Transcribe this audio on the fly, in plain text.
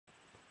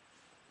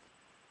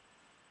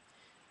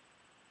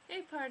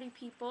Hey party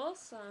people,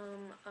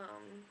 some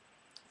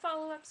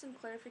follow-ups and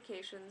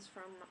clarifications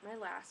from my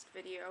last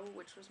video,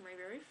 which was my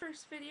very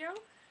first video,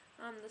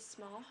 the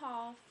small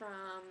haul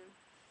from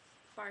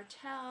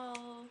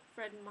Bartell,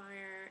 Fred and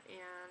Meyer,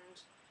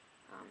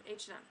 and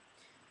H&M.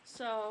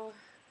 So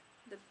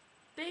the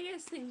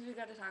biggest things we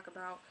got to talk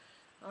about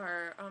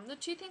are the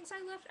two things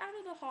I left out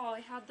of the haul. I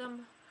had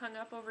them hung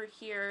up over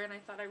here, and I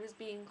thought I was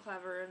being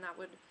clever, and that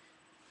would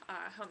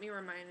help me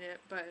remind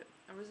it, but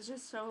I was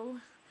just so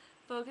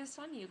focused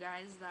on you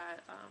guys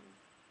that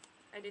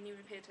I didn't even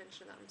pay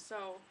attention to them.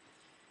 So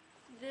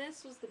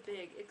this was the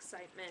big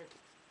excitement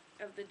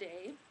of the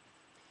day.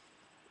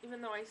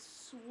 Even though I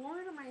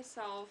swore to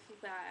myself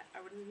that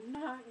I would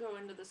not go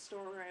into the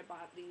store where I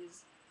bought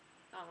these,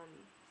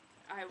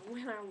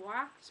 when I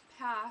walked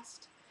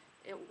past,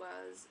 it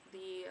was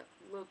the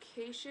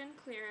location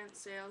clearance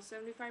sale,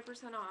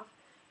 75% off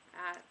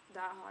at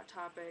that Hot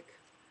Topic.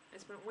 I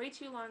spent way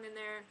too long in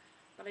there,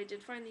 but I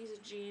did find these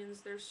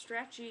jeans. They're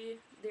stretchy.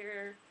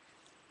 They're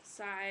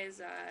size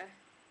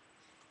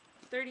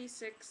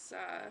 36,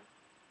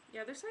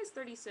 they're size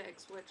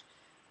 36, which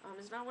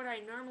is not what I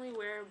normally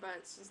wear, but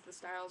since the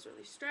style is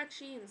really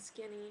stretchy and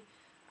skinny,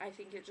 I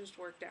think it just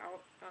worked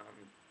out.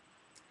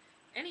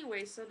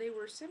 Anyway, so they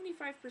were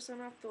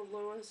 75% off the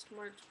lowest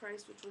marked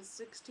price, which was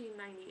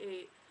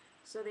 $16.98,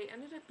 so they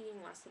ended up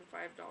being less than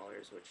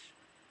 $5, which,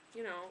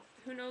 you know,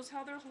 who knows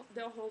how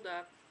they'll hold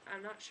up.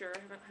 I'm not sure. I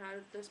haven't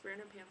had this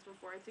brand of pants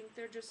before. I think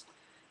they're just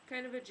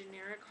kind of a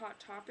generic Hot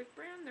Topic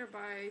brand. They're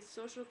by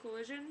Social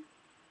Collision.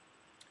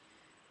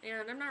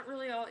 And I'm not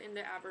really all into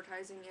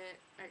advertising it.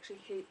 I actually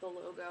hate the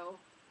logo.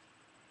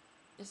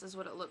 This is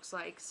what it looks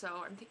like.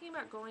 So I'm thinking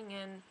about going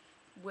in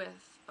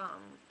with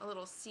a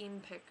little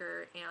seam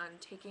picker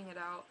and taking it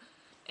out.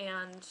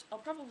 And I'll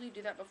probably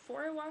do that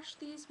before I wash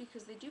these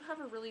because they do have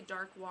a really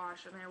dark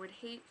wash, and I would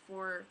hate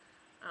for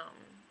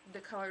the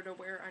color to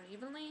wear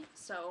unevenly.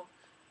 So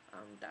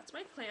that's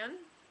my plan.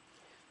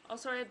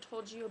 Also, I had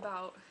told you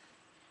about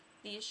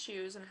these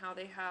shoes and how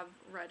they have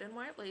red and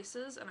white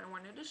laces, and I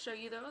wanted to show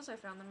you those. I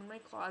found them in my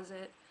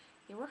closet.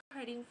 They were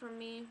hiding from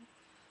me,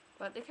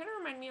 but they kind of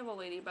remind me of a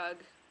ladybug.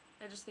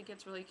 I just think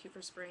it's really cute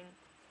for spring.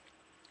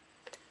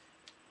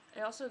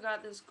 I also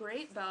got this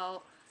great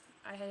belt.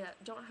 I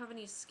don't have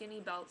any skinny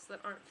belts that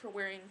aren't for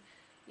wearing,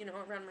 you know,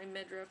 around my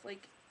midriff.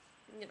 Like,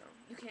 you know,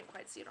 you can't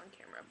quite see it on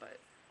camera, but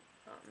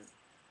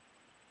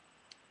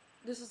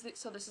this is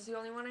the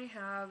only one I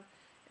have.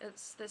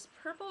 It's this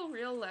purple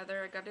real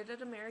leather. I got it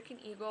at American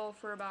Eagle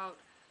for about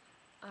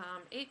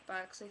 $8.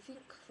 I think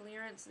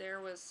clearance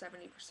there was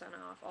 70%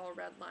 off, all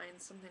red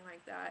lines, something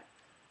like that.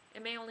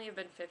 It may only have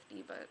been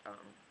 50, but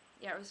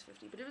yeah, it was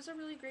 50, but it was a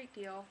really great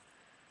deal.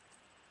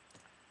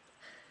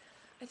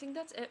 I think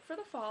that's it for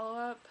the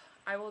follow-up.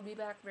 I will be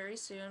back very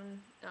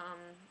soon.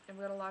 I've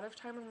got a lot of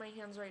time on my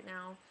hands right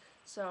now,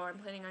 so I'm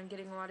planning on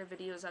getting a lot of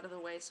videos out of the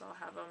way, so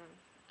I'll have them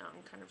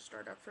kind of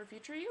stored up for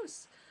future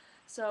use.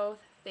 So,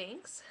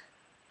 thanks.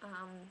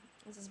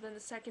 This has been the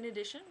second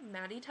edition.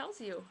 Maddie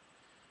Tells You.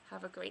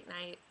 Have a great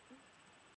night.